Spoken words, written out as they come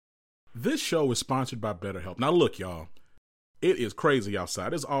This show is sponsored by BetterHelp. Now look, y'all, it is crazy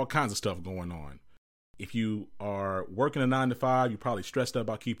outside. There's all kinds of stuff going on. If you are working a 9-to-5, you're probably stressed out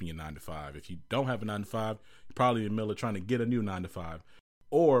about keeping your 9-to-5. If you don't have a 9-to-5, you're probably in the middle of trying to get a new 9-to-5.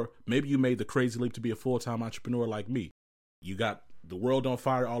 Or maybe you made the crazy leap to be a full-time entrepreneur like me. You got the world on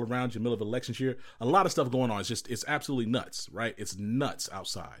fire all around you in the middle of elections year. A lot of stuff going on. It's absolutely nuts, right? It's nuts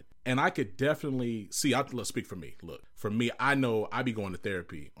outside. And I could definitely see, let's speak for me. Look, for me, I know I be going to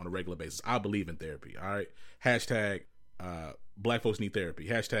therapy on a regular basis. I believe in therapy, all right? Hashtag Black folks need therapy.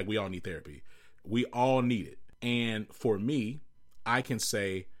 Hashtag we all need therapy. We all need it. And for me, I can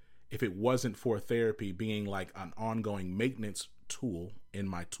say if it wasn't for therapy being like an ongoing maintenance tool in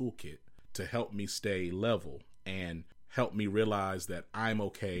my toolkit to help me stay level and help me realize that I'm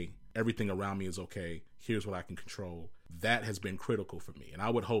okay, everything around me is okay, here's what I can control, that has been critical for me. And I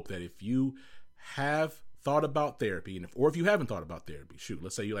would hope that if you have thought about therapy, or if you haven't thought about therapy,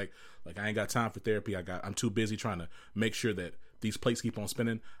 let's say you're like I ain't got time for therapy, I'm too busy trying to make sure that these plates keep on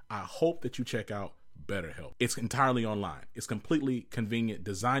spinning, I hope that you check out BetterHelp. It's entirely online. It's completely convenient,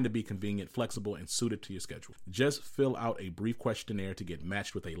 designed to be convenient, flexible, and suited to your schedule. Just fill out a brief questionnaire to get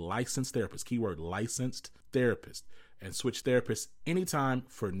matched with a licensed therapist, keyword licensed therapist, and switch therapists anytime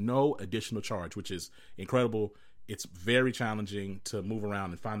for no additional charge, which is incredible. It's very challenging to move around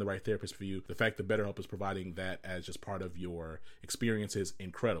and find the right therapist for you. The fact that BetterHelp is providing that as just part of your experience is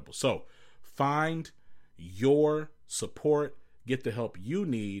incredible. So find your support, get the help you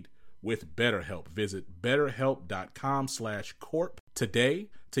need with BetterHelp. Visit betterhelp.com/corp today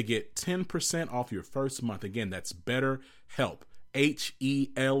to get 10% off your first month. Again, that's BetterHelp,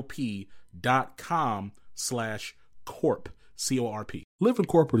 HELP.com/corp, CORP. Live in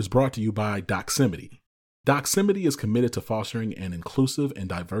Corporate is brought to you by Doximity. Doximity is committed to fostering an inclusive and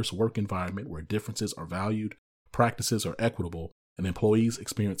diverse work environment where differences are valued, practices are equitable, and employees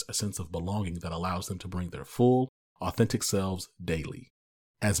experience a sense of belonging that allows them to bring their full, authentic selves daily.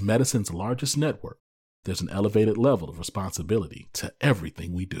 As medicine's largest network, there's an elevated level of responsibility to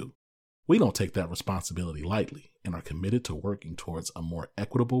everything we do. We don't take that responsibility lightly and are committed to working towards a more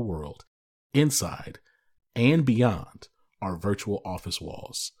equitable world inside and beyond our virtual office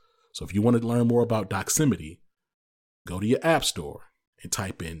walls. So if you want to learn more about Doximity, go to your app store and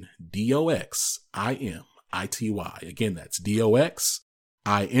type in DOXIMITY. Again, that's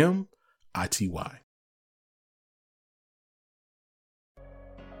DOXIMITY.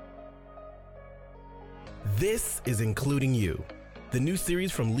 This is Including You, the new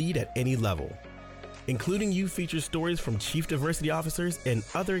series from Lead at Any Level. Including You features stories from chief diversity officers and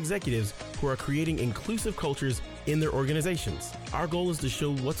other executives who are creating inclusive cultures in their organizations. Our goal is to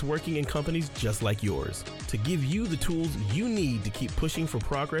show what's working in companies just like yours, to give you the tools you need to keep pushing for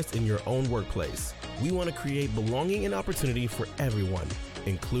progress in your own workplace. We want to create belonging and opportunity for everyone,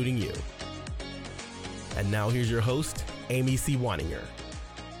 including you. And now here's your host, Amy C. Waninger.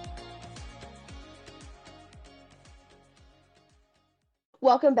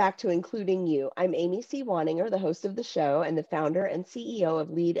 Welcome back to Including You. I'm Amy C. Waninger, the host of the show and the founder and CEO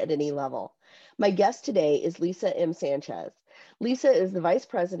of Lead at Any Level. My guest today is Lisa M. Sanchez. Lisa is the Vice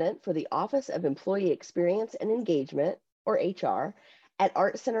President for the Office of Employee Experience and Engagement, or HR, at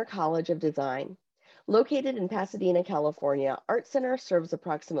Art Center College of Design. Located in Pasadena, California, Art Center serves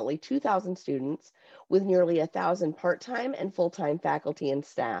approximately 2,000 students with nearly 1,000 part-time and full-time faculty and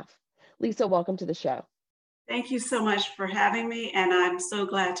staff. Lisa, welcome to the show. Thank you so much for having me, and I'm so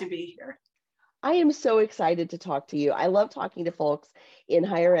glad to be here. I am so excited to talk to you. I love talking to folks in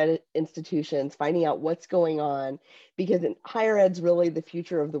higher ed institutions, finding out what's going on, because higher ed's really the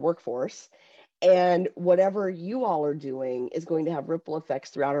future of the workforce. And whatever you all are doing is going to have ripple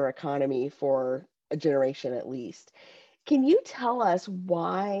effects throughout our economy for a generation at least. Can you tell us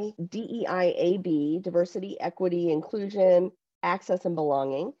why DEIAB, diversity, equity, inclusion, access, and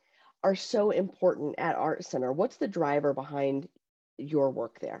belonging, are so important at Art Center? What's the driver behind your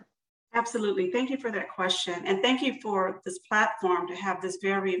work there? Absolutely. Thank you for that question. And thank you for this platform to have this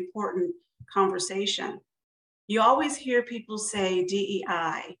very important conversation. You always hear people say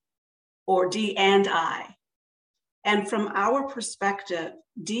DEI or D and I. And from our perspective,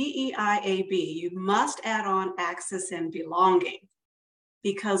 DEIAB, you must add on access and belonging,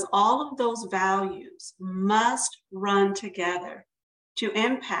 because all of those values must run together to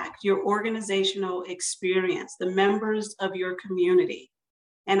impact your organizational experience, the members of your community.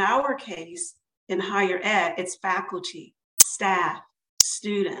 In our case, in higher ed, it's faculty, staff,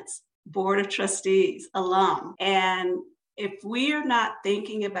 students, board of trustees, alum. And if we are not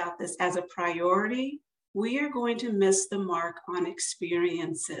thinking about this as a priority, we are going to miss the mark on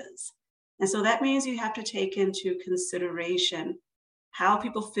experiences. And so that means you have to take into consideration how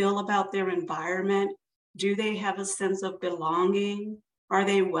people feel about their environment. Do they have a sense of belonging? Are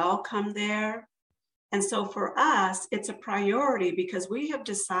they welcome there? And so for us, it's a priority because we have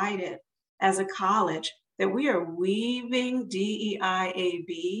decided as a college that we are weaving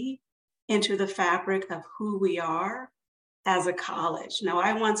DEIAB into the fabric of who we are as a college. Now,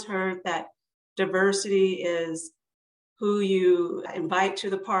 I once heard that diversity is who you invite to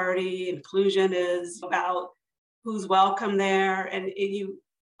the party, inclusion is about who's welcome there, and you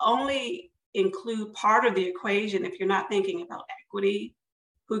only include part of the equation if you're not thinking about equity.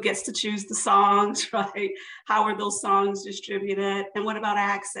 Who gets to choose the songs, right? How are those songs distributed? And what about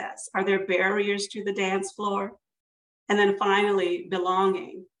access? Are there barriers to the dance floor? And then finally,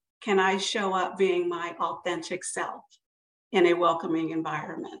 belonging. Can I show up being my authentic self in a welcoming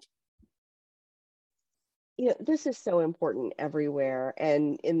environment? This is so important everywhere.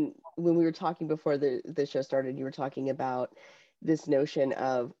 And when we were talking before the show started, you were talking about this notion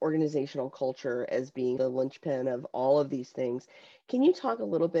of organizational culture as being the linchpin of all of these things. Can you talk a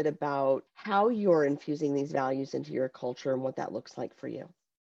little bit about how you're infusing these values into your culture and what that looks like for you?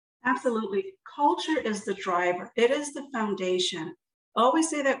 Absolutely. Culture is the driver. It is the foundation. I always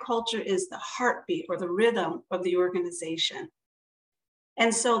say that culture is the heartbeat or the rhythm of the organization.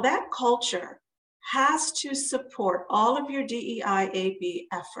 And so that culture has to support all of your DEIAB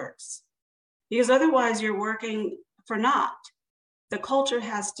efforts, because otherwise you're working for naught. The culture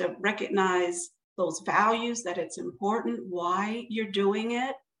has to recognize those values, that it's important, why you're doing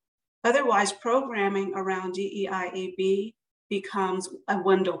it. Otherwise, programming around DEIAB becomes a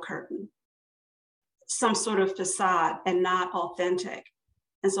window curtain, some sort of facade and not authentic.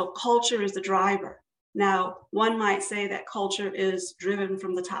 And so culture is the driver. Now, one might say that culture is driven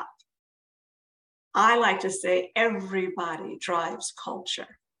from the top. I like to say everybody drives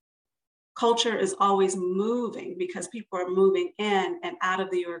culture. Culture is always moving because people are moving in and out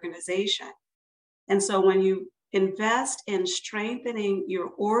of the organization. And so when you invest in strengthening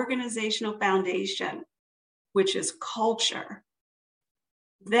your organizational foundation, which is culture,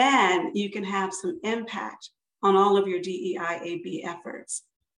 then you can have some impact on all of your DEIAB efforts.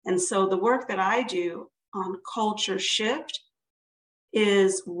 And so the work that I do on culture shift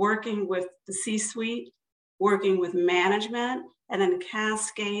is working with the C-suite, working with management, and then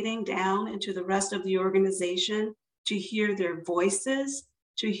cascading down into the rest of the organization to hear their voices,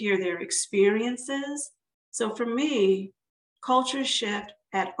 to hear their experiences. So for me, culture shift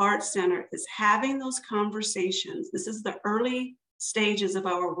at Art Center is having those conversations. This is the early stages of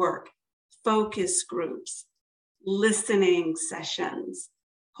our work: focus groups, listening sessions,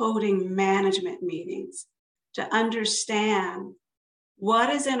 holding management meetings to understand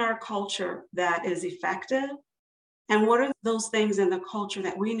what is in our culture that is effective, and what are those things in the culture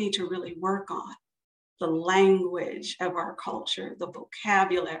that we need to really work on. The language of our culture, the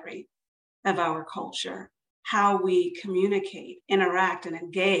vocabulary of our culture, how we communicate, interact, and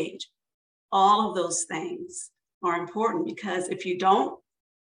engage. All of those things are important, because if you don't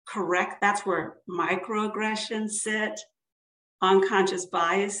correct, that's where microaggressions sit. Unconscious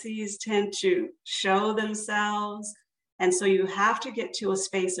biases tend to show themselves. And so you have to get to a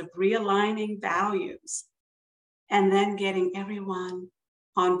space of realigning values and then getting everyone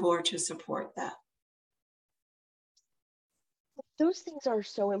on board to support that. Those things are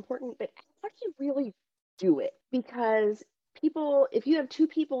so important, but how do you really do it? Because people, if you have two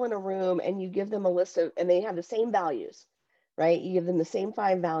people in a room and you give them a list of, and they have the same values, right? You give them the same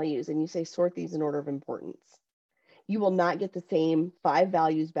 5 values and you say, sort these in order of importance. You will not get the same 5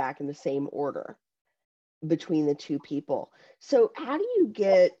 values back in the same order between the two people. So how do you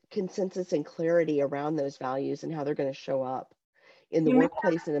get consensus and clarity around those values and how they're going to show up in the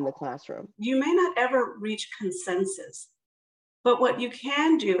workplace and in the classroom? You may not ever reach consensus, but what you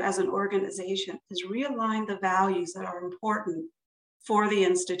can do as an organization is realign the values that are important for the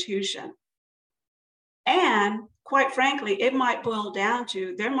institution. And quite frankly, it might boil down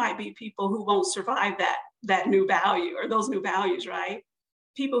to, there might be people who won't survive that new value or those new values, right?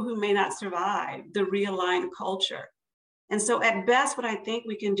 People who may not survive the realigned culture. And so at best, what I think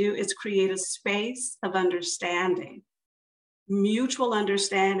we can do is create a space of understanding, mutual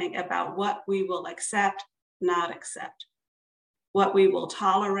understanding about what we will accept, not accept, what we will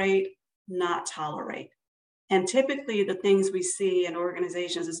tolerate, not tolerate. And typically the things we see in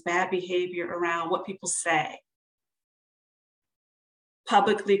organizations is bad behavior around what people say,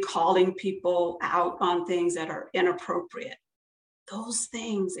 publicly calling people out on things that are inappropriate. Those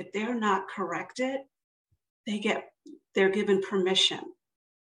things, if they're not corrected, they're given permission.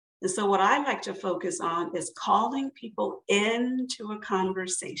 And so what I like to focus on is calling people into a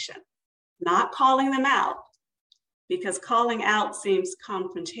conversation, not calling them out, because calling out seems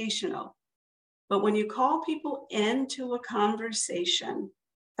confrontational. But when you call people into a conversation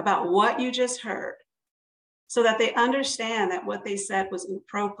about what you just heard, so that they understand that what they said was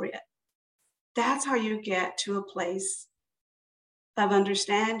inappropriate, that's how you get to a place of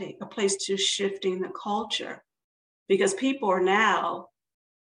understanding, a place to shifting the culture, because people are now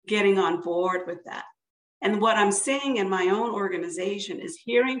getting on board with that. And what I'm seeing in my own organization is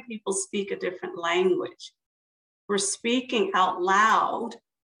hearing people speak a different language. We're speaking out loud,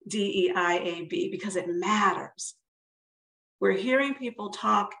 DEIAB, because it matters. We're hearing people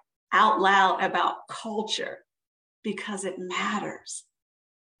talk out loud about culture because it matters.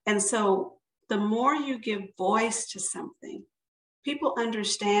 And so the more you give voice to something, people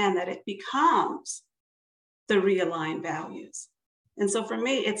understand that it becomes the realigned values. And so for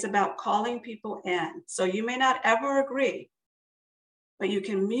me, it's about calling people in. So you may not ever agree, but you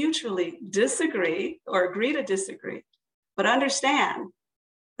can mutually disagree or agree to disagree, but understand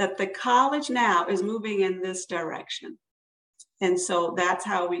that the college now is moving in this direction. And so that's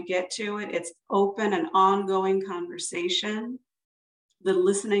how we get to it. It's open and ongoing conversation. The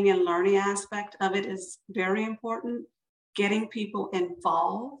listening and learning aspect of it is very important. Getting people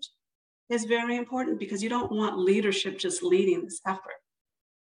involved is very important, because you don't want leadership just leading this effort.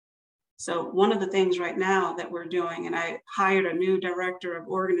 So one of the things right now that we're doing, and I hired a new director of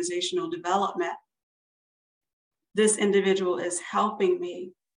organizational development, this individual is helping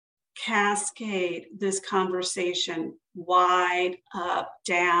me cascade this conversation wide, up,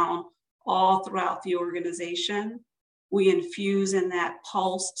 down, all throughout the organization. We infuse in that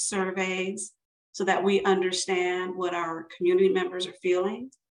pulse surveys so that we understand what our community members are feeling,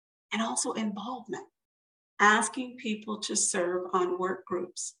 and also involvement, asking people to serve on work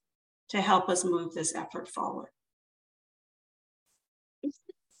groups to help us move this effort forward. Is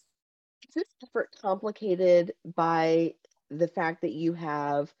this effort complicated by the fact that you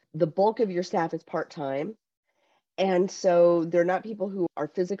have the bulk of your staff is part-time? And so they're not people who are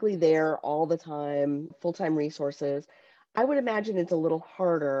physically there all the time, full-time resources. I would imagine it's a little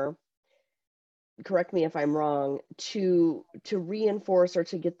harder, correct me if I'm wrong, to reinforce or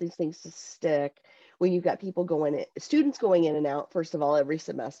to get these things to stick when you've got people students going in and out, first of all, every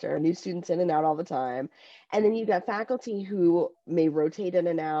semester, new students in and out all the time. And then you've got faculty who may rotate in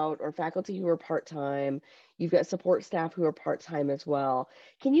and out, or faculty who are part-time. You've got support staff who are part-time as well.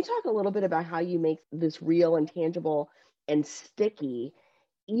 Can you talk a little bit about how you make this real and tangible and sticky,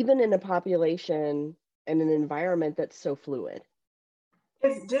 even in a population and an environment that's so fluid?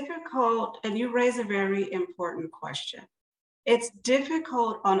 It's difficult, and you raise a very important question. It's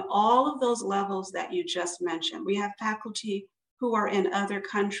difficult on all of those levels that you just mentioned. We have faculty who are in other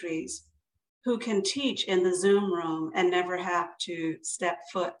countries who can teach in the Zoom room and never have to step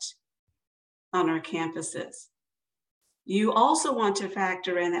foot on our campuses. You also want to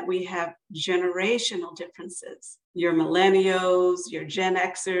factor in that we have generational differences. Your millennials, your Gen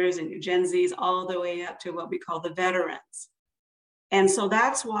Xers, and your Gen Zs, all the way up to what we call the veterans. And so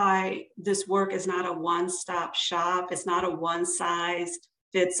that's why this work is not a one-stop shop. It's not a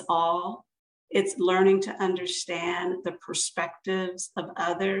one-size-fits-all. It's learning to understand the perspectives of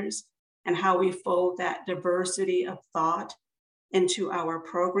others and how we fold that diversity of thought into our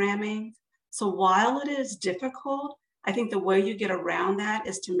programming. So while it is difficult, I think the way you get around that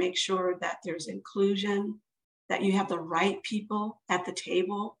is to make sure that there's inclusion, that you have the right people at the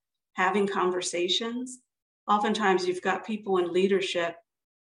table having conversations. Oftentimes you've got people in leadership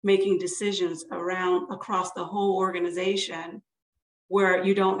making decisions across the whole organization where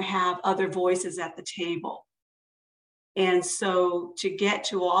you don't have other voices at the table. And so to get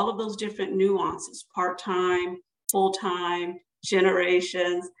to all of those different nuances, part-time, full-time,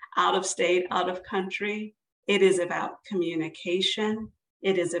 generations, out of state, out of country, it is about communication.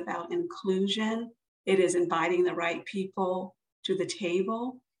 It is about inclusion. It is inviting the right people to the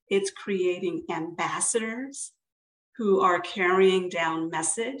table. It's creating ambassadors who are carrying down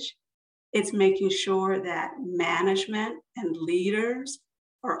message. It's making sure that management and leaders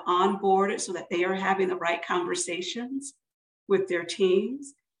are onboarded so that they are having the right conversations with their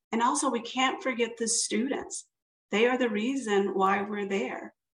teams. And also, we can't forget the students. They are the reason why we're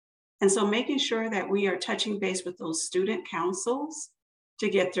there. And so making sure that we are touching base with those student councils to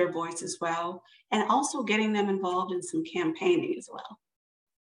get their voice as well, and also getting them involved in some campaigning as well.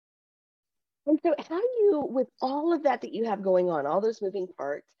 And so how do you, with all of that you have going on, all those moving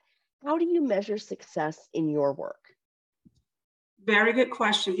parts, how do you measure success in your work? Very good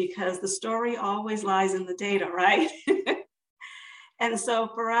question, because the story always lies in the data, right? And so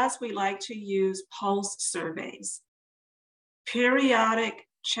for us, we like to use pulse surveys, periodic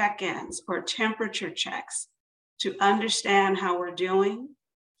check-ins or temperature checks to understand how we're doing,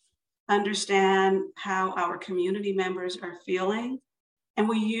 understand how our community members are feeling. And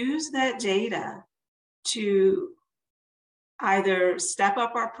we use that data to either step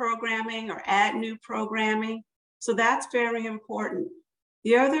up our programming or add new programming. So that's very important.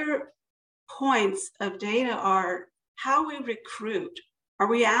 The other points of data are how we recruit. Are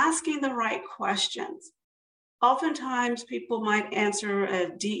we asking the right questions? Oftentimes people might answer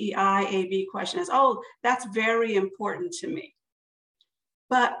a DEI AB question as, oh, that's very important to me.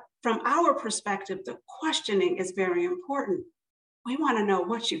 But from our perspective, the questioning is very important. We want to know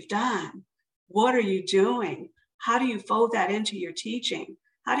what you've done. What are you doing? How do you fold that into your teaching?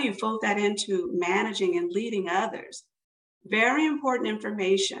 How do you fold that into managing and leading others? Very important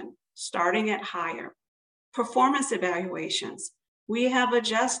information, starting at higher. Performance evaluations. We have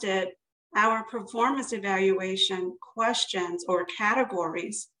adjusted our performance evaluation questions or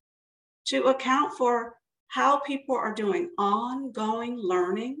categories to account for how people are doing ongoing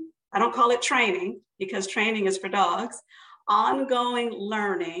learning. I don't call it training because training is for dogs. Ongoing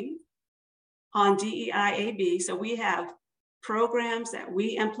learning on DEI-AB. So we have programs that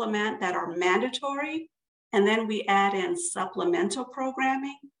we implement that are mandatory, and then we add in supplemental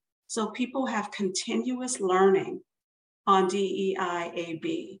programming. So people have continuous learning on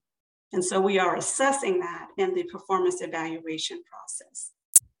DEI-AB. And so we are assessing that in the performance evaluation process.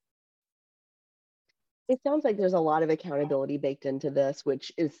 It sounds like there's a lot of accountability baked into this,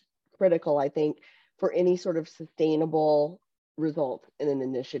 which is critical, I think, for any sort of sustainable result in an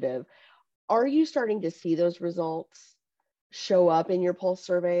initiative. Are you starting to see those results show up in your pulse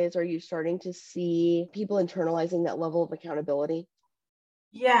surveys? Are you starting to see people internalizing that level of accountability?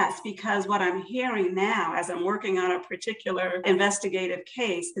 Yes, because what I'm hearing now as I'm working on a particular investigative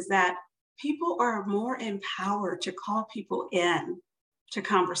case is that people are more empowered to call people in to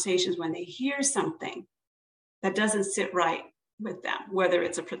conversations when they hear something that doesn't sit right with them, whether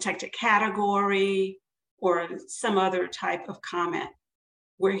it's a protected category or some other type of comment.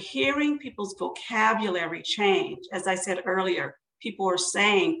 We're hearing people's vocabulary change. As I said earlier, people are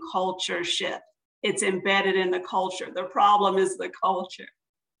saying culture shift. It's embedded in the culture. The problem is the culture.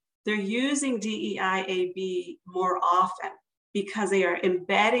 They're using DEI-AB more often because they are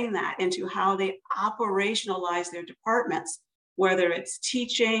embedding that into how they operationalize their departments, whether it's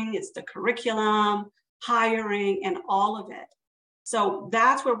teaching, it's the curriculum, hiring, and all of it. So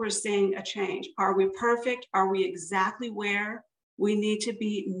that's where we're seeing a change. Are we perfect? Are we exactly where we need to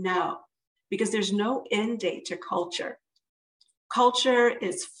be? No, because there's no end date to culture. Culture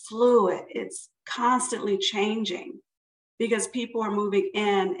is fluid. It's constantly changing because people are moving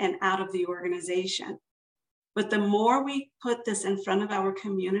in and out of the organization. But the more we put this in front of our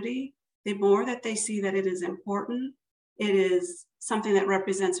community, the more that they see that it is important, it is something that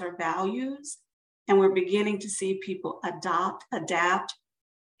represents our values, and we're beginning to see people adopt, adapt,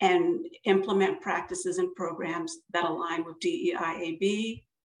 and implement practices and programs that align with DEI-AB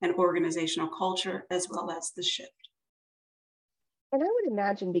and organizational culture, as well as the shift. And I would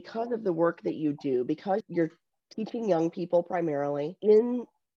imagine because of the work that you do, because you're teaching young people primarily in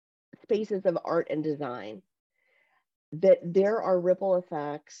spaces of art and design, that there are ripple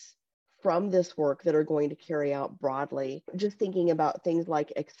effects from this work that are going to carry out broadly. Just thinking about things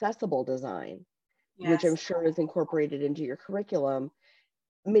like accessible design, yes, which I'm sure is incorporated into your curriculum,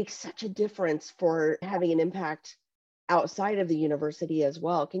 makes such a difference for having an impact outside of the university as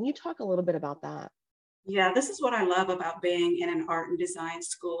well. Can you talk a little bit about that? Yeah, this is what I love about being in an art and design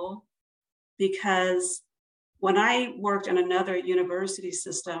school, because when I worked in another university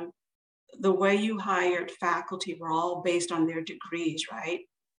system, the way you hired faculty were all based on their degrees, right?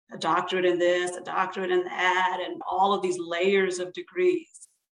 A doctorate in this, a doctorate in that, and all of these layers of degrees.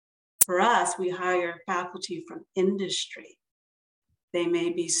 For us, we hire faculty from industry. They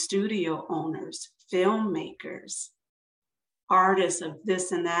may be studio owners, filmmakers, artists of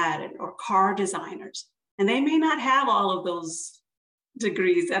this and that, or car designers. And they may not have all of those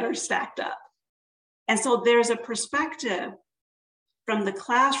degrees that are stacked up. And so there's a perspective from the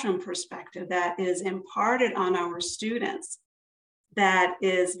classroom perspective that is imparted on our students that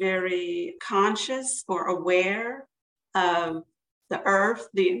is very conscious or aware of the earth,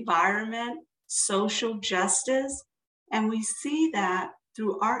 the environment, social justice. And we see that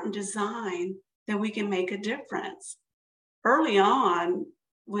through art and design that we can make a difference. Early on,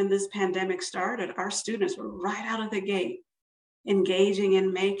 when this pandemic started, our students were right out of the gate engaging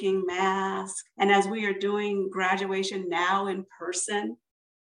in making masks. And as we are doing graduation now in person,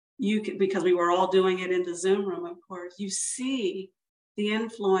 because we were all doing it in the Zoom room, of course, you see the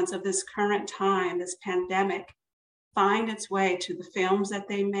influence of this current time, this pandemic, find its way to the films that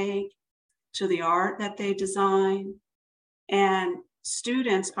they make, to the art that they design. And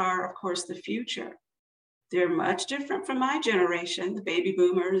students are, of course, the future. They're much different from my generation, the baby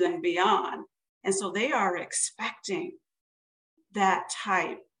boomers and beyond. And so they are expecting that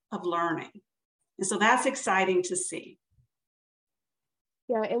type of learning. And so that's exciting to see.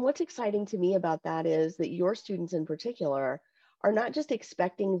 Yeah, and what's exciting to me about that is that your students in particular are not just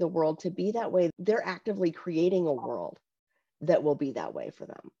expecting the world to be that way, they're actively creating a world that will be that way for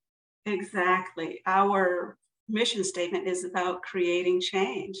them. Exactly. Our mission statement is about creating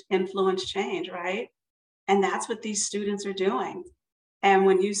change, influence change, right? And that's what these students are doing. And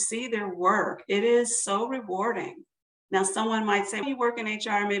when you see their work, it is so rewarding. Now, someone might say, you work in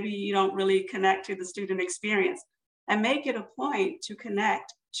HR, maybe you don't really connect to the student experience. And make it a point to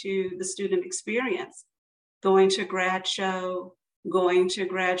connect to the student experience. Going to grad show, going to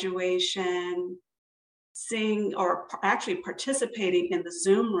graduation, seeing or actually participating in the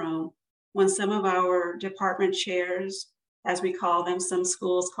Zoom room when some of our department chairs, as we call them, some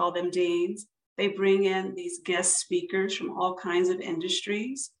schools call them deans, they bring in these guest speakers from all kinds of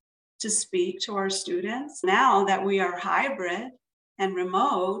industries to speak to our students. Now that we are hybrid and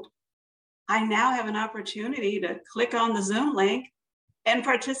remote, I now have an opportunity to click on the Zoom link and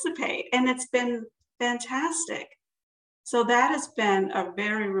participate. And it's been fantastic. So that has been a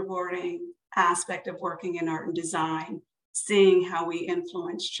very rewarding aspect of working in art and design, seeing how we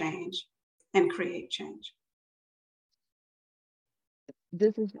influence change and create change.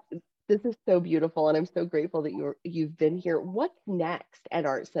 This is so beautiful, and I'm so grateful that you've been here. What's next at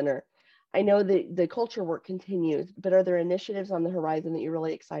Art Center? I know that the culture work continues, but are there initiatives on the horizon that you're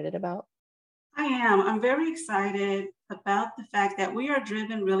really excited about? I am. I'm very excited about the fact that we are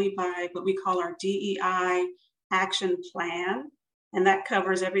driven really by what we call our DEI action plan. And that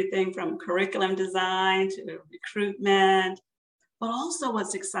covers everything from curriculum design to recruitment. But also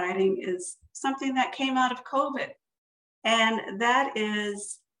what's exciting is something that came out of COVID. And that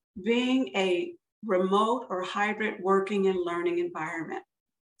is being a remote or hybrid working and learning environment.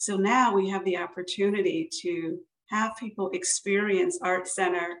 So now we have the opportunity to have people experience Art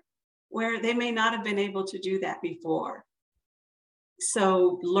Center where they may not have been able to do that before.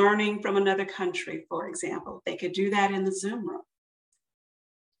 So learning from another country, for example, they could do that in the Zoom room.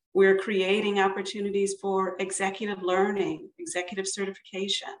 We're creating opportunities for executive learning, executive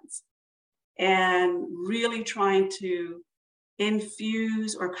certifications, and really trying to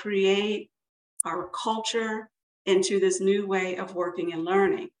infuse or create our culture into this new way of working and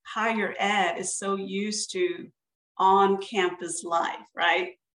learning. Higher ed is so used to on-campus life, right?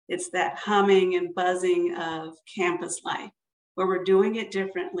 It's that humming and buzzing of campus life, where we're doing it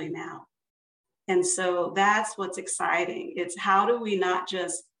differently now. And so that's what's exciting. It's how do we not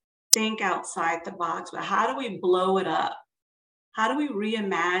just think outside the box, but how do we blow it up? How do we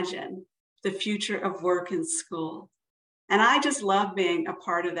reimagine the future of work in school? And I just love being a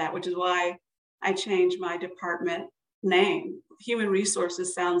part of that, which is why I changed my department name. Human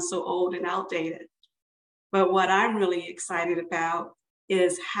resources sounds so old and outdated. But what I'm really excited about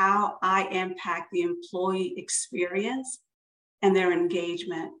is how I impact the employee experience and their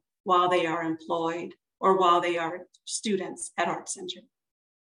engagement while they are employed or while they are students at Art Center.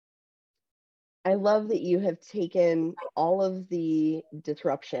 I love that you have taken all of the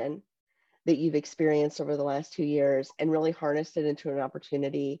disruption that you've experienced over the last 2 years and really harnessed it into an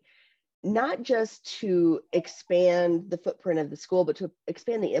opportunity, not just to expand the footprint of the school, but to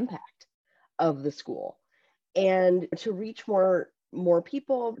expand the impact of the school and to reach more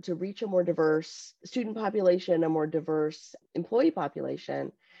people, to reach a more diverse student population, a more diverse employee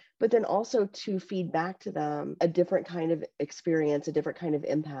population, but then also to feed back to them a different kind of experience, a different kind of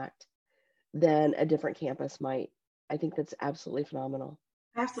impact than a different campus might. I think that's absolutely phenomenal.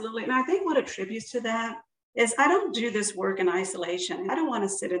 Absolutely. And I think what attributes to that is I don't do this work in isolation. I don't want to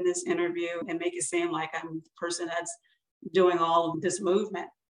sit in this interview and make it seem like I'm the person that's doing all of this movement.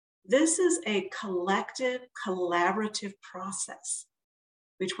 This is a collective, collaborative process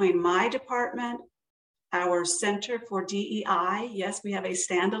between my department, our Center for DEI. Yes, we have a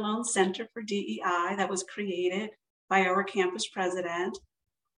standalone Center for DEI that was created by our campus president.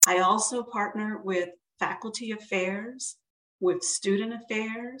 I also partner with faculty affairs, with student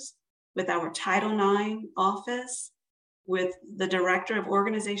affairs, with our Title IX office, with the director of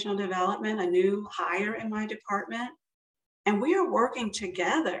organizational development, a new hire in my department. And we are working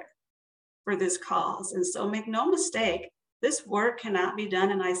together for this cause. And so make no mistake, this work cannot be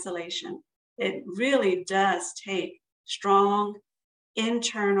done in isolation. It really does take strong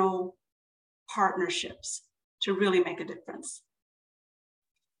internal partnerships to really make a difference.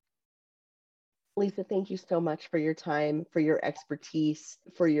 Lisa, thank you so much for your time, for your expertise,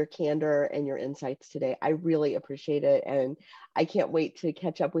 for your candor and your insights today. I really appreciate it. And I can't wait to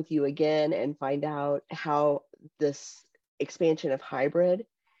catch up with you again and find out how this expansion of hybrid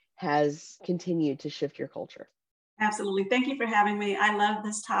has continued to shift your culture. Absolutely. Thank you for having me. I love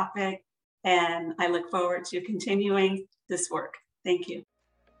this topic and I look forward to continuing this work. Thank you.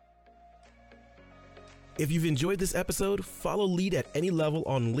 If you've enjoyed this episode, follow Lead at Any Level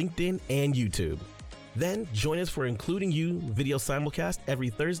on LinkedIn and YouTube. Then join us for Including You video simulcast every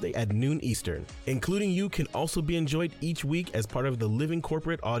Thursday at noon Eastern. Including You can also be enjoyed each week as part of the Living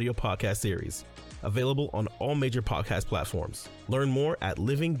Corporate audio podcast series, available on all major podcast platforms. Learn more at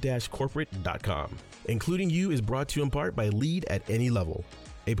living-corporate.com. Including You is brought to you in part by Lead at Any Level,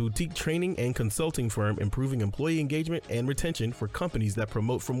 a boutique training and consulting firm improving employee engagement and retention for companies that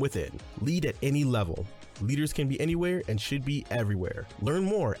promote from within. Lead at Any Level. Leaders can be anywhere and should be everywhere. Learn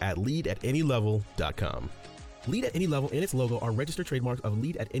more at leadatanylevel.com. Lead at Any Level and its logo are registered trademarks of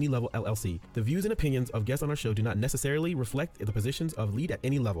Lead at Any Level LLC. The views and opinions of guests on our show do not necessarily reflect the positions of Lead at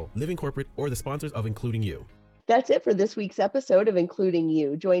Any Level, Living Corporate, or the sponsors of Including You. That's it for this week's episode of Including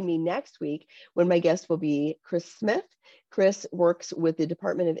You. Join me next week when my guest will be Chris Smith. Chris works with the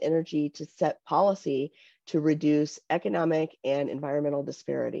Department of Energy to set policy to reduce economic and environmental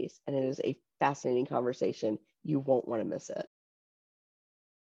disparities. And it is a fascinating conversation. You won't want to miss it.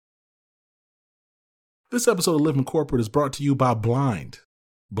 This episode of Living Corporate is brought to you by Blind.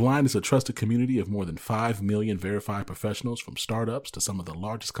 Blind is a trusted community of more than 5 million verified professionals, from startups to some of the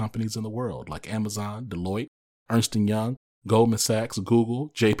largest companies in the world like Amazon, Deloitte, Ernst & Young, Goldman Sachs,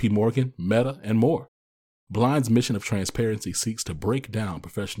 Google, JP Morgan, Meta, and more. Blind's mission of transparency seeks to break down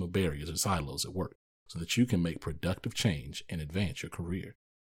professional barriers and silos at work so that you can make productive change and advance your career.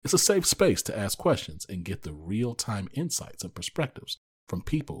 It's a safe space to ask questions and get the real-time insights and perspectives from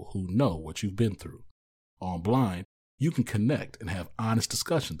people who know what you've been through. On Blind, you can connect and have honest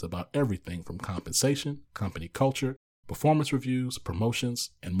discussions about everything from compensation, company culture, performance reviews,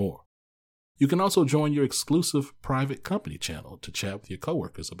 promotions, and more. You can also join your exclusive private company channel to chat with your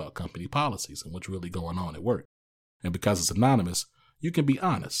coworkers about company policies and what's really going on at work. And because it's anonymous, you can be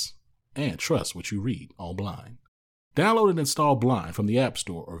honest and trust what you read on Blind. Download and install Blind from the App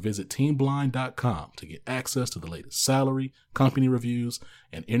Store or visit teamblind.com to get access to the latest salary, company reviews,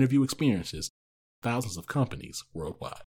 and interview experiences thousands of companies worldwide.